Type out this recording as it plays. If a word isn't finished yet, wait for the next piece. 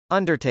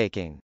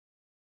Undertaking.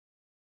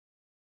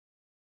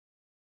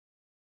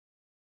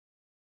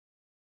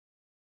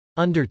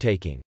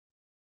 Undertaking.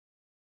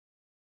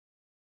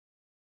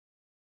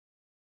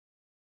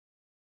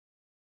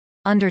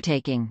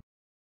 Undertaking.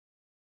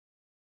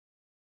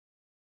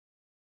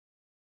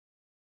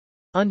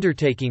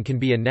 Undertaking can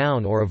be a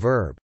noun or a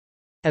verb.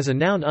 As a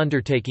noun,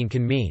 undertaking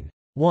can mean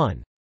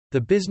 1.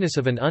 The business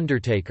of an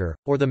undertaker,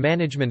 or the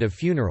management of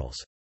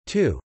funerals.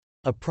 2.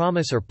 A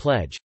promise or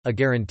pledge, a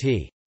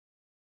guarantee.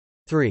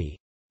 3.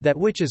 That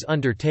which is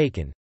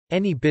undertaken,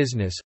 any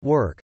business,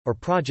 work, or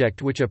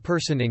project which a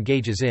person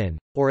engages in,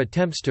 or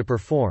attempts to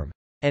perform,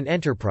 an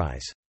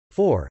enterprise.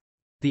 4.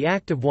 The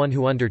act of one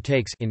who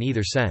undertakes in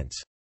either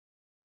sense.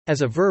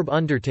 As a verb,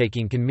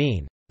 undertaking can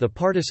mean the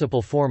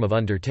participle form of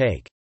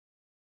undertake.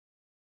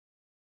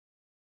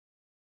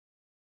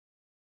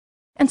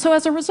 And so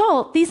as a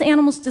result, these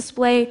animals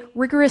display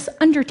rigorous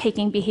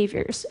undertaking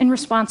behaviors in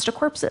response to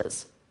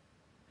corpses.